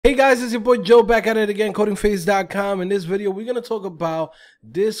guys, it's your boy Joe back at it again, CodingPhase.com. In this video, we're going to talk about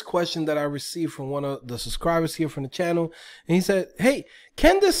this question that I received from one of the subscribers here from the channel. And he said, hey,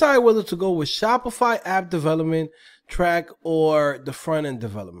 can decide whether to go with Shopify app development track or the front-end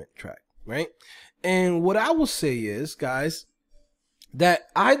development track, right? And what I will say is, guys, that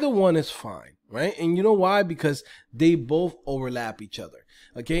either one is fine, right? And you know why? Because they both overlap each other.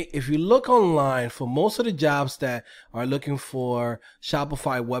 Okay, if you look online for most of the jobs that are looking for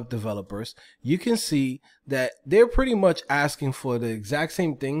Shopify web developers, you can see that they're pretty much asking for the exact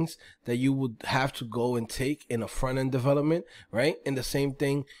same things that you would have to go and take in a front-end development, right? And the same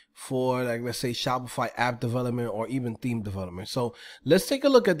thing for, like, let's say Shopify app development or even theme development. So let's take a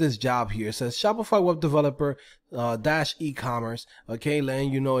look at this job here. It says Shopify web developer dash e-commerce, okay,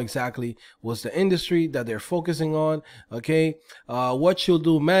 letting you know exactly what's the industry that they're focusing on. Okay, what you'll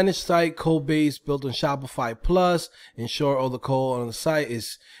do: manage site code base built on Shopify Plus, ensure all the code on the site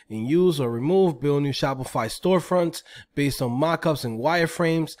is in use or removed, build new Shopify storefronts based on mockups and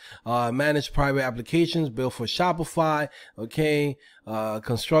wireframes, manage private applications built for Shopify. Okay,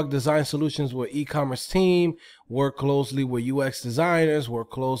 construct design solutions with e-commerce team, work closely with UX designers, work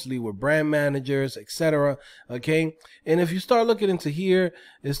closely with brand managers, etc. Okay, and if you start looking into here,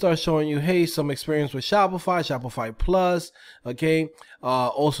 it starts showing you, hey, some experience with Shopify Plus. Okay,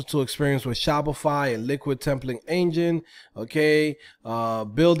 also to experience with Shopify and Liquid template engine. Okay,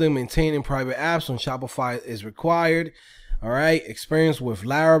 building, maintaining private apps on Shopify is required. All right, experience with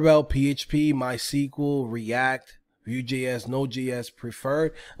Laravel, PHP, MySQL, React, Vue.js, Node.js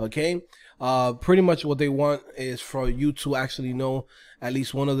preferred. Okay, pretty much what they want is for you to actually know at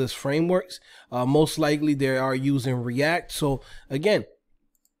least one of these frameworks. Most likely they are using React. So again,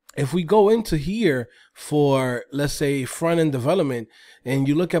 if we go into here for, let's say, front-end development, and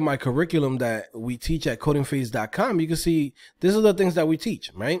you look at my curriculum that we teach at CodingPhase.com, you can see these are the things that we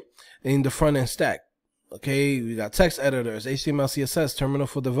teach, right, in the front-end stack. Okay, we got text editors, HTML, CSS, terminal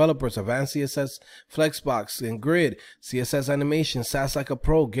for developers, advanced CSS, Flexbox, and grid, CSS animation, Sass like a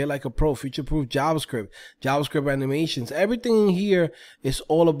pro, get like a pro, future-proof JavaScript, JavaScript animations. Everything in here is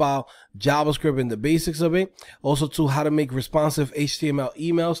all about JavaScript and the basics of it. Also, to how to make responsive HTML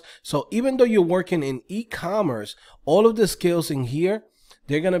emails. So even though you're working in e-commerce, all of the skills in here,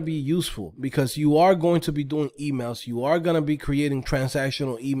 they're going to be useful because you are going to be doing emails. You are going to be creating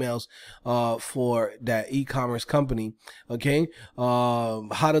transactional emails for that e-commerce company. Okay.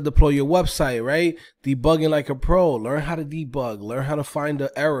 How to deploy your website, right? Debugging like a pro. Learn how to debug. Learn how to find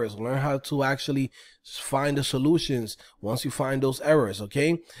the errors. Learn how to actually find the solutions once you find those errors.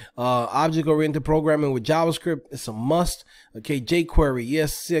 Okay. Object-oriented programming with JavaScript is a must. Okay. jQuery,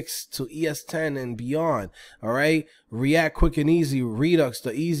 ES6 to ES10 and beyond. All right. React quick and easy, Redux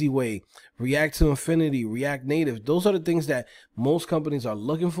the easy way, React to Infinity, React Native. Those are the things that most companies are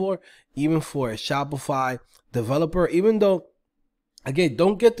looking for, even for a Shopify developer. Even though, again,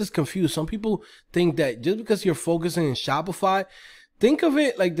 don't get this confused. Some people think that just because you're focusing in Shopify, think of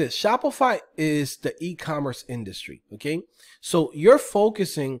it like this. Shopify is the e-commerce industry, okay? So you're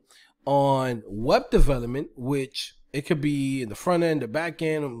focusing on web development, which it could be in the front end, the back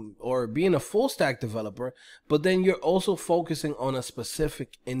end, or being a full stack developer, but then you're also focusing on a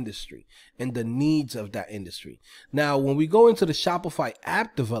specific industry and the needs of that industry. Now, when we go into the Shopify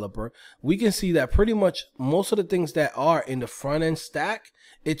app developer, we can see that pretty much most of the things that are in the front end stack,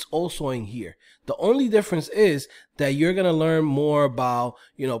 it's also in here. The only difference is that you're going to learn more about,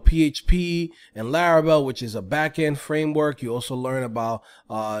 you know, PHP and Laravel, which is a back-end framework. You also learn about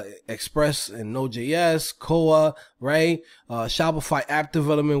Express and Node.js, Koala, right? Shopify app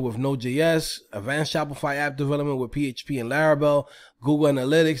development with Node.js, advanced Shopify app development with PHP and Laravel, Google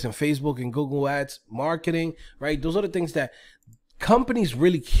Analytics and Facebook and Google Ads marketing, right? Those are the things that companies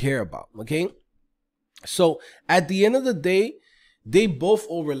really care about, okay? So at the end of the day, they both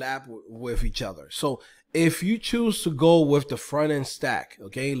overlap with each other. So if you choose to go with the front end stack,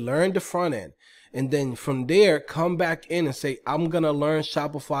 okay, learn the front end, and then from there come back in and say, I'm gonna learn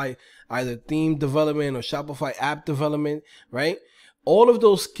Shopify either theme development or Shopify app development, right? All of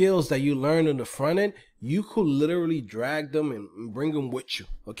those skills that you learned on the front end, you could literally drag them and bring them with you,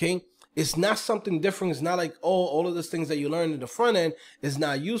 okay? It's not something different. It's not like, oh, all of those things that you learned in the front end is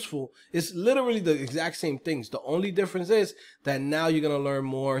not useful. It's literally the exact same things. The only difference is that now you're going to learn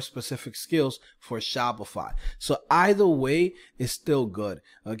more specific skills for Shopify. So either way is still good.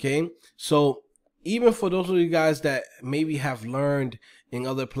 Okay. So even for those of you guys that maybe have learned in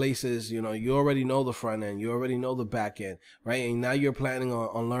other places, you know, you already know the front end, you already know the back end, right? And now you're planning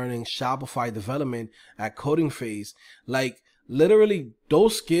on learning Shopify development at CodingPhase. Like, literally,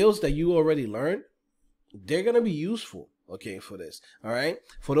 those skills that you already learned, they're going to be useful, okay, for this. All right.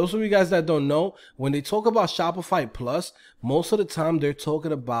 For those of you guys that don't know, when they talk about Shopify Plus, most of the time they're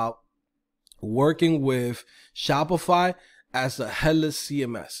talking about working with Shopify as a headless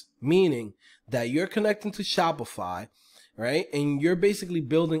CMS, meaning that you're connecting to Shopify, right? And you're basically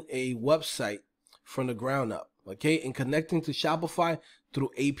building a website from the ground up, okay? And connecting to Shopify through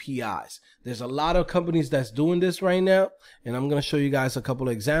APIs. There's a lot of companies that's doing this right now, and I'm going to show you guys a couple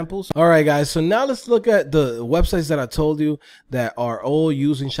of examples. All right, guys, so now let's look at the websites that I told you that are all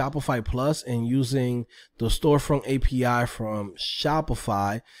using Shopify Plus and using the storefront API from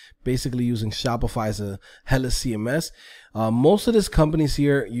Shopify, basically using Shopify as a headless CMS. Most of these companies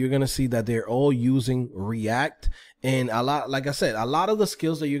here, you're going to see that they're all using React. And a lot, like I said, a lot of the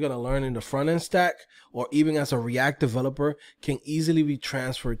skills that you're going to learn in the front end stack or even as a React developer can easily be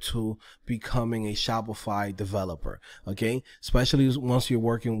transferred to becoming a Shopify developer. Okay. Especially once you're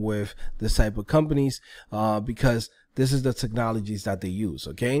working with this type of companies, because this is the technologies that they use.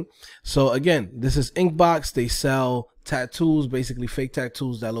 Okay. So again, this is Inkbox. They sell tattoos, basically fake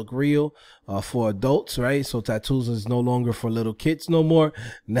tattoos that look real, for adults, right? So tattoos is no longer for little kids no more.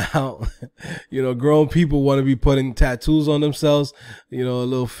 Now, you know, grown people want to be putting tattoos on themselves, you know,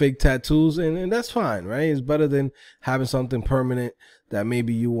 little fake tattoos, and that's fine, right? It's better than having something permanent that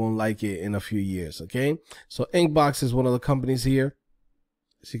maybe you won't like it in a few years. Okay. So Inkbox is one of the companies here.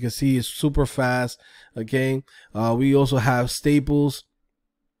 As you can see, it's super fast. Okay. We also have Staples.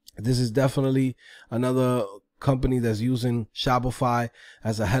 This is definitely another company that's using Shopify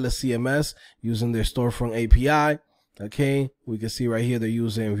as a headless CMS, using their storefront API. Okay, we can see right here they're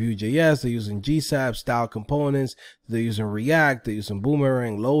using Vue.js, they're using GSAP, style components, they're using React, they're using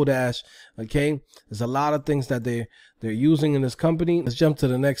Boomerang, Lodash. Okay, there's a lot of things that they're using in this company. Let's jump to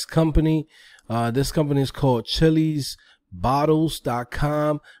the next company. This company is called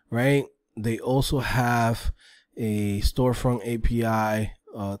Chillysbottles.com, right? They also have a storefront API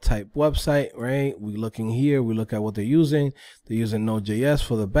type website, right? We're looking here, we look at what they're using. They're using Node.js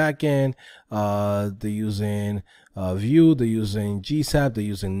for the backend. They're using Vue, they're using GSAP, they're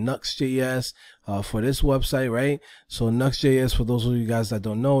using Nuxt.js for this website, right? So Nuxt.js, for those of you guys that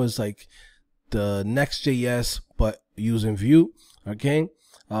don't know, is like the Next.js but using Vue. Okay,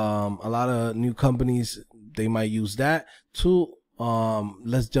 a lot of new companies, they might use that too.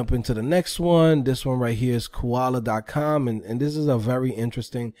 Let's jump into the next one. This one right here is Koala.com, and this is a very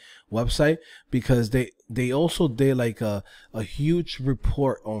interesting website because they also did like a huge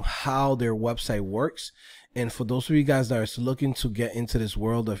report on how their website works. And for those of you guys that are looking to get into this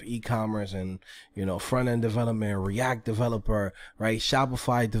world of e-commerce and, you know, front-end development, React developer, right,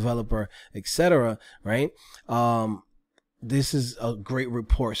 Shopify developer, etc., right, this is a great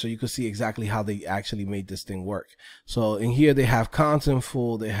report, so you can see exactly how they actually made this thing work. So in here they have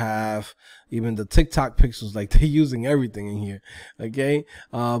Contentful, they have even the TikTok pixels, like they're using everything in here. Okay,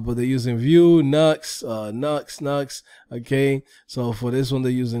 but they're using Vue, Nuxt. Okay, so for this one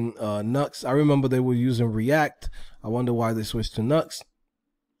they're using Nuxt. I remember they were using React. I wonder why they switched to Nuxt.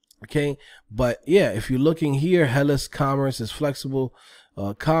 Okay, but yeah, if you're looking here, headless commerce is flexible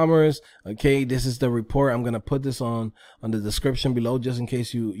commerce. Okay, this is the report. I'm gonna put this on the description below just in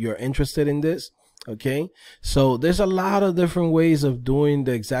case you're interested in this. Okay, so there's a lot of different ways of doing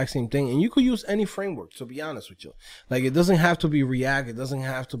the exact same thing, and you could use any framework, to be honest with you. Like, it doesn't have to be React, it doesn't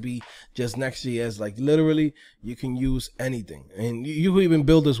have to be just Next.js. Like, literally you can use anything, and you can even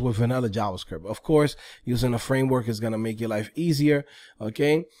build this with vanilla JavaScript. Of course, using a framework is going to make your life easier.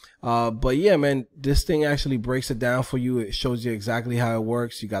 Okay, but yeah, man, this thing actually breaks it down for you. It shows you exactly how it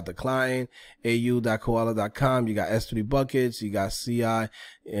works. You got the client, au.koala.com, you got S3 buckets, you got CI,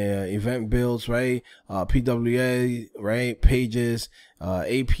 event builds, right? PWA, right? Pages,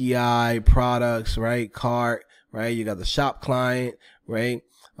 API, products, right? Cart, right? You got the shop client, right?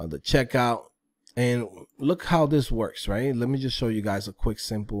 The checkout. And look how this works, right? Let me just show you guys a quick,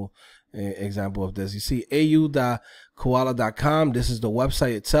 simple example of this. You see au.koala.com. This is the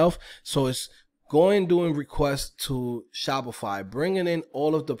website itself. So it's doing requests to Shopify, bringing in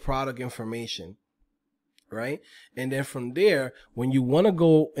all of the product information, right? And then from there, when you want to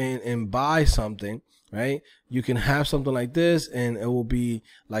go and buy something, right, you can have something like this, and it will be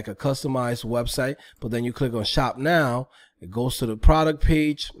like a customized website. But then you click on Shop Now, it goes to the product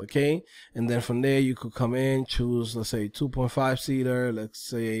page, okay? And then from there, you could come in, choose, let's say 2.5 seater, let's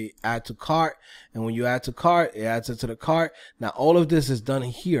say add to cart. And when you add to cart, it adds it to the cart. Now, all of this is done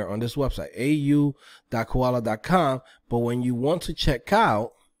here on this website, au.koala.com. But when you want to check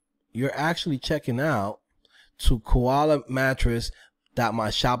out, you're actually checking out to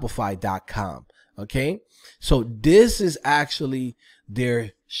koalamattress.myshopify.com. Okay, so this is actually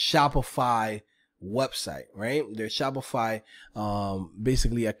their Shopify website, right? Their Shopify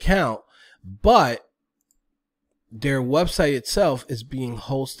basically account, but their website itself is being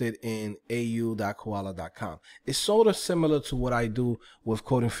hosted in au.koala.com. It's sort of similar to what I do with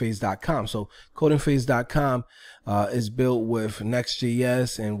CodingPhase.com. So CodingPhase.com is built with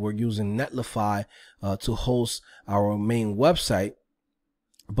Next.js, and we're using Netlify to host our main website.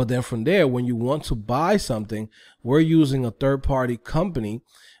 But then from there, when you want to buy something, we're using a third-party company,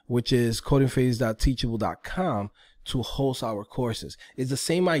 which is CodingPhase.teachable.com, to host our courses. It's the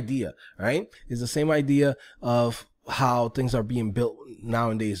same idea, right? It's the same idea of how things are being built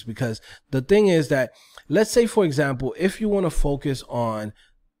nowadays. Because the thing is that, let's say, for example, if you want to focus on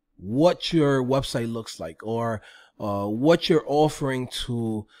what your website looks like, or what you're offering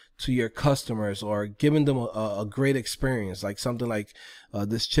to your customers, or giving them a great experience, like something like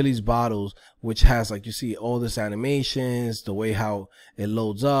this Chillysbottles, which has, like, you see all this animations, the way how it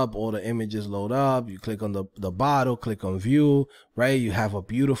loads up, all the images load up, you click on the bottle, click on view, right? You have a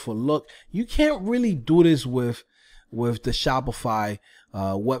beautiful look. You can't really do this with the Shopify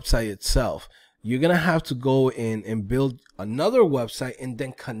website itself. You're gonna have to go in and build another website and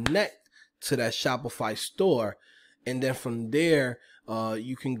then connect to that Shopify store, and then from there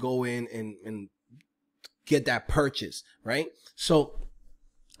you can go in and get that purchase, right? So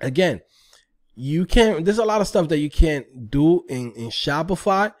again, you can't, there's a lot of stuff that you can't do in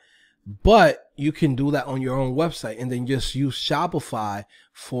Shopify, but you can do that on your own website, and then just use Shopify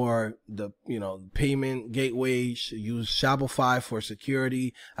for the, payment gateway. Use Shopify for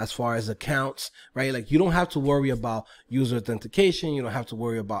security as far as accounts, right? Like, you don't have to worry about user authentication. You don't have to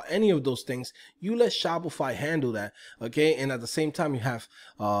worry about any of those things. You let Shopify handle that, okay? And at the same time, you have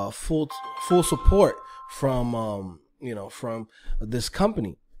full support from from this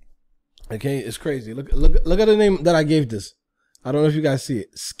company. Okay, it's crazy. Look at the name that I gave this. I don't know if you guys see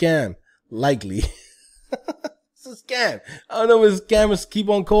it. Scam, likely. It's a scam. I don't know if scammers keep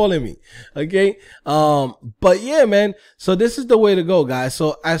on calling me. Okay. But yeah, man. So this is the way to go, guys.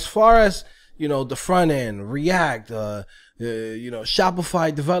 So as far as, the front end, React,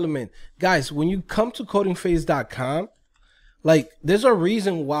 Shopify development, guys, when you come to CodingPhase.com, like, there's a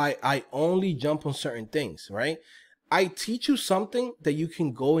reason why I only jump on certain things, right? I teach you something that you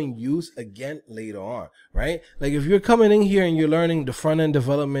can go and use again later on, right? Like, if you're coming in here and you're learning the front end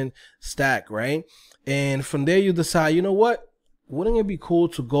development stack, right? And from there you decide, you know what? Wouldn't it be cool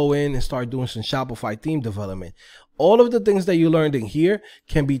to go in and start doing some Shopify theme development? All of the things that you learned in here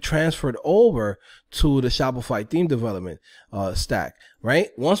can be transferred over to the Shopify theme development stack, right?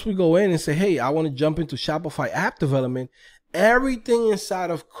 Once we go in and say, hey, I want to jump into Shopify app development, everything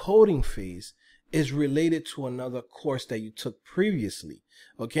inside of CodingPhase is related to another course that you took previously.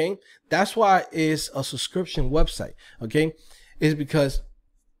 Okay, that's why it's a subscription website. Okay, is because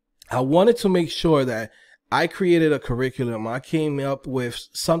I wanted to make sure that I created a curriculum. I came up with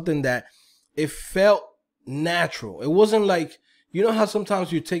something that it felt natural. It wasn't like, how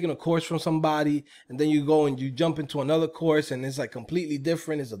sometimes you're taking a course from somebody and then you go and you jump into another course and it's like completely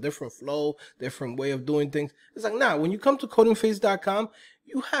different. It's a different flow, different way of doing things. It's like, nah, when you come to CodingPhase.com,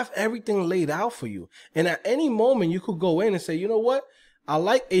 you have everything laid out for you. And at any moment you could go in and say, you know what? I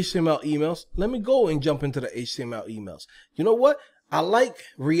like HTML emails. Let me go and jump into the HTML emails. You know what? I like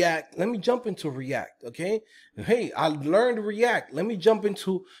React. Let me jump into React. Okay. Hey, I learned React. Let me jump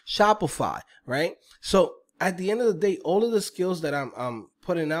into Shopify. Right. So at the end of the day, all of the skills that I'm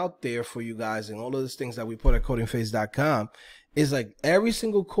putting out there for you guys, and all of these things that we put at CodingPhase.com, is like every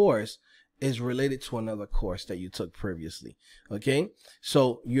single course is related to another course that you took previously. Okay,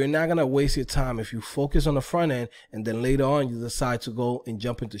 so you're not gonna waste your time if you focus on the front end and then later on you decide to go and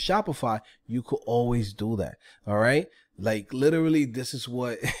jump into Shopify. You could always do that. All right, like, literally, this is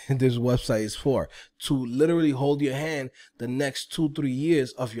what this website is for, to literally hold your hand the next 2-3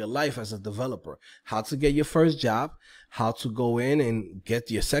 years of your life as a developer. How to get your first job, how to go in and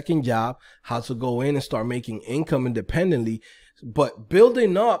get your second job, how to go in and start making income independently, but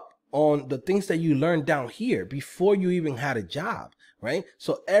building up on the things that you learned down here before you even had a job, right?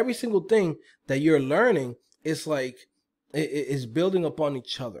 So every single thing that you're learning is like, it is building upon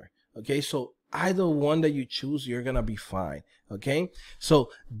each other. Okay, so either one that you choose, you're gonna be fine. Okay, so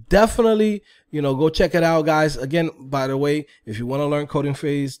definitely, go check it out, guys. Again, by the way, if you want to learn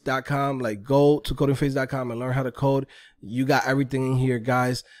CodingPhase.com, like, go to CodingPhase.com and learn how to code. You got everything in here,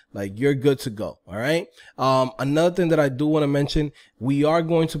 guys. Like, you're good to go. All right. Another thing that I do want to mention, we are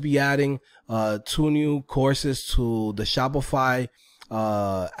going to be adding 2 new courses to the Shopify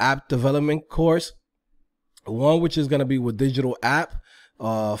app development course. One which is going to be with digital app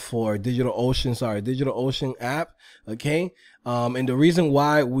for DigitalOcean app. Okay. And the reason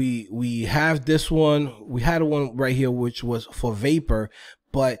why we have this one, we had one right here, which was for Vapor.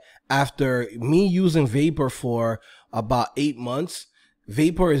 But after me using Vapor for about 8 months,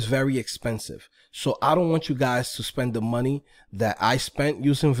 Vapor is very expensive. So I don't want you guys to spend the money that I spent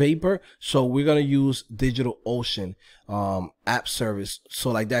using Vapor. So we're going to use DigitalOcean app service.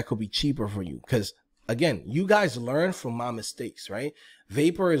 So like that could be cheaper for you. Because again, you guys learn from my mistakes, right?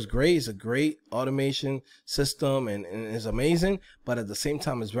 Vapor is great. It's a great automation system and it's amazing. But at the same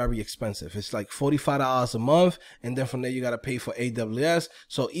time, it's very expensive. It's like $45 a month. And then from there, you got to pay for AWS.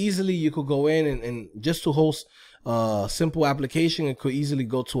 So easily you could go in and just to host simple application, it could easily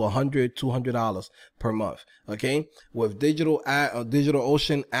go to $100, $200 per month. Okay, with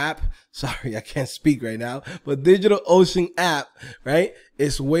DigitalOcean app, sorry, I can't speak right now, but DigitalOcean app, right,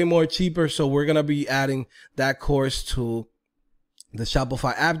 it's way more cheaper. So we're gonna be adding that course to the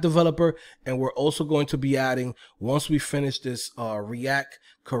Shopify app developer, and we're also going to be adding, once we finish this React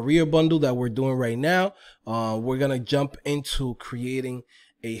career bundle that we're doing right now, we're gonna jump into creating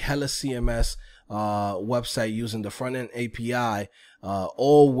a Headless CMS website using the Frontend API,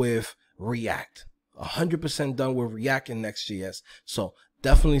 all with React. 100% done with React and Next.js. So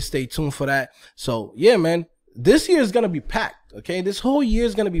definitely stay tuned for that. So yeah, man, this year is going to be packed. Okay, this whole year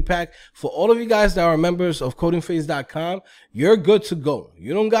is going to be packed. For all of you guys that are members of CodingPhase.com, you're good to go.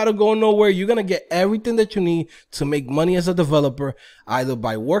 You don't got to go nowhere. You're going to get everything that you need to make money as a developer, either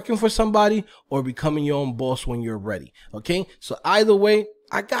by working for somebody or becoming your own boss when you're ready. Okay, so either way,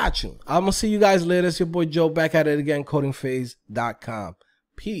 I got you. I'm going to see you guys later. It's your boy Joe back at it again, CodingPhase.com.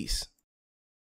 Peace.